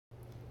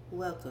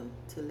Welcome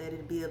to Let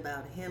It Be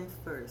About Him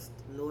First,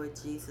 Lord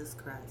Jesus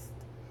Christ.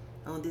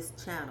 On this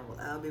channel,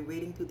 I'll be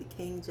reading through the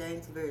King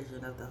James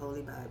Version of the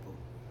Holy Bible.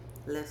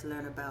 Let's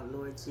learn about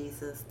Lord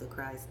Jesus the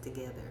Christ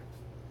together.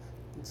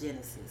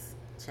 Genesis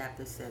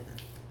chapter 7.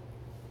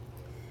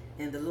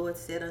 And the Lord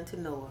said unto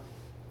Noah,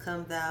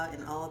 Come thou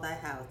and all thy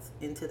house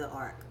into the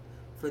ark,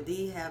 for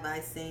thee have I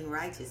seen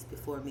righteous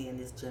before me in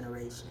this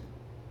generation.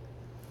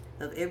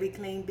 Of every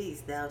clean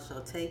beast thou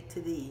shalt take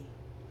to thee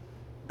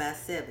by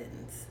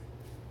sevens,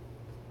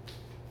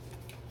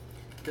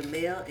 the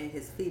male and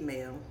his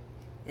female,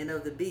 and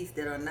of the beasts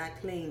that are not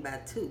clean by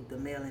two, the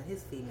male and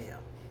his female.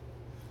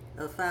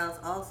 Of fowls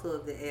also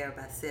of the air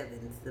by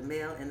sevens, the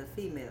male and the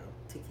female,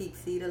 to keep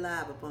seed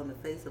alive upon the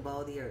face of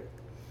all the earth.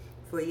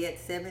 For yet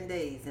 7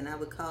 days, and I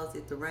will cause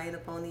it to rain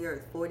upon the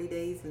earth 40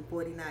 days and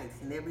 40 nights,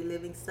 and every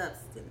living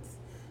substance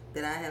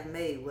that I have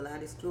made will I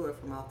destroy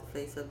from off the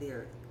face of the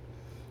earth.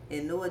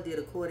 And Noah did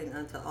according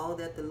unto all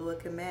that the Lord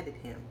commanded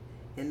him.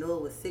 And Noah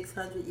was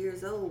 600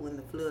 years old when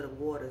the flood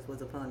of waters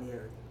was upon the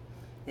earth.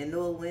 And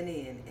Noah went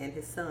in, and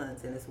his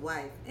sons, and his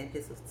wife, and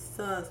his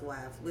sons'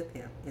 wives with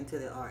him into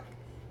the ark,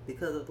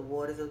 because of the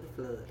waters of the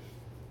flood.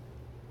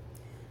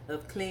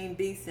 Of clean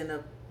beasts and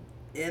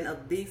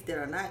of beasts that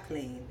are not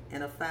clean,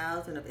 and of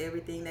fowls, and of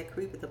everything that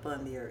creepeth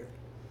upon the earth.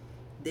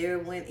 There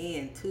went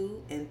in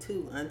 2 and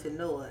 2 unto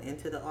Noah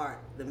into the ark,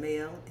 the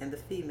male and the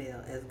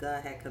female, as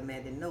God had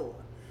commanded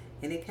Noah.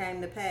 And it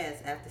came to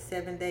pass after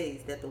 7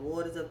 days that the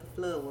waters of the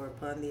flood were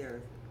upon the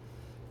earth.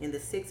 In the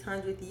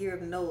 600th year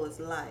of Noah's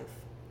life,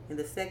 in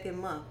the 2nd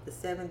month, the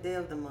 7th day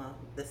of the month,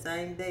 the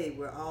same day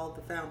were all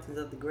the fountains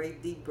of the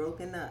great deep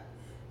broken up,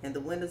 and the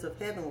windows of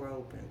heaven were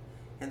opened,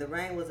 and the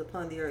rain was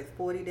upon the earth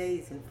 40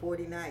 days and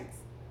 40 nights.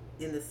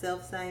 In the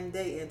selfsame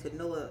day entered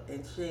Noah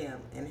and Shem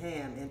and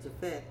Ham and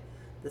Japheth,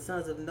 the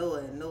sons of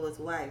Noah, and Noah's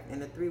wife,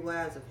 and the 3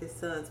 wives of his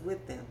sons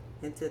with them,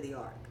 into the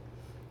ark.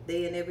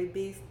 They and every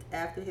beast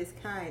after his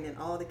kind, and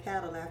all the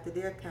cattle after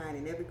their kind,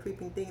 and every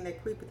creeping thing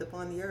that creepeth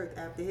upon the earth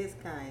after his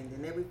kind,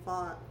 and every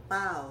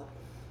fowl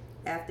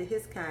after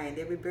his kind,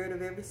 every bird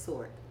of every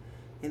sort.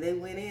 And they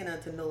went in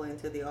unto Noah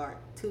into the ark,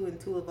 2 and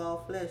 2 of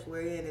all flesh,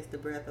 wherein is the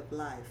breath of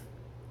life.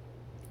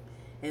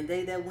 And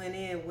they that went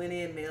in,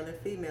 male and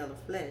female of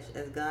flesh,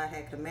 as God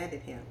had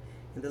commanded him,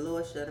 and the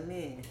Lord shut them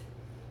in.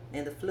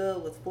 And the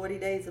flood was 40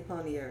 days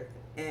upon the earth,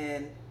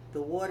 and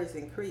the waters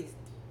increased,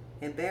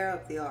 and bare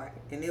up the ark,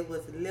 and it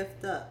was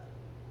lift up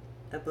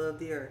above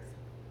the earth.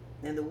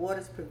 And the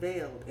waters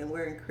prevailed, and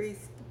were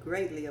increased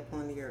greatly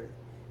upon the earth.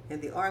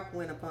 And the ark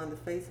went upon the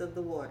face of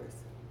the waters.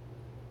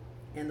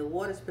 And the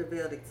waters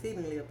prevailed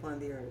exceedingly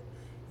upon the earth,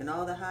 and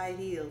all the high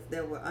hills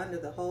that were under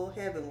the whole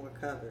heaven were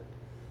covered.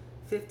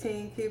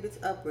 15 cubits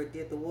upward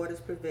did the waters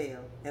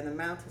prevail, and the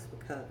mountains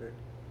were covered.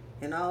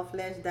 And all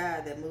flesh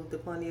died that moved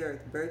upon the earth,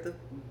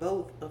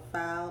 both of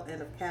fowl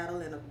and of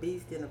cattle and of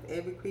beast and of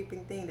every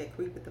creeping thing that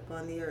creepeth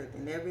upon the earth,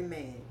 and every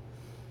man.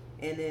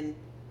 And in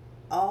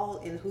all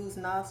in whose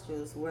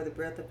nostrils were the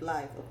breath of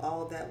life, of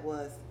all that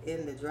was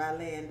in the dry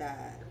land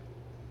died.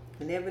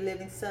 And every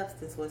living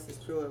substance was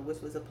destroyed,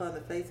 which was upon the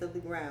face of the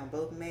ground,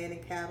 both man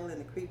and cattle, and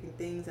the creeping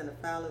things, and the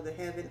fowl of the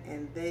heaven,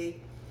 and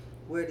they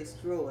were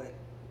destroyed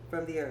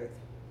from the earth.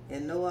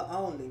 And Noah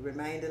only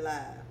remained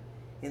alive,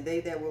 and they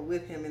that were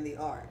with him in the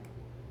ark.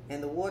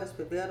 And the waters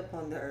prevailed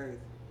upon the earth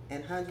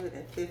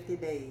 150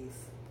 days.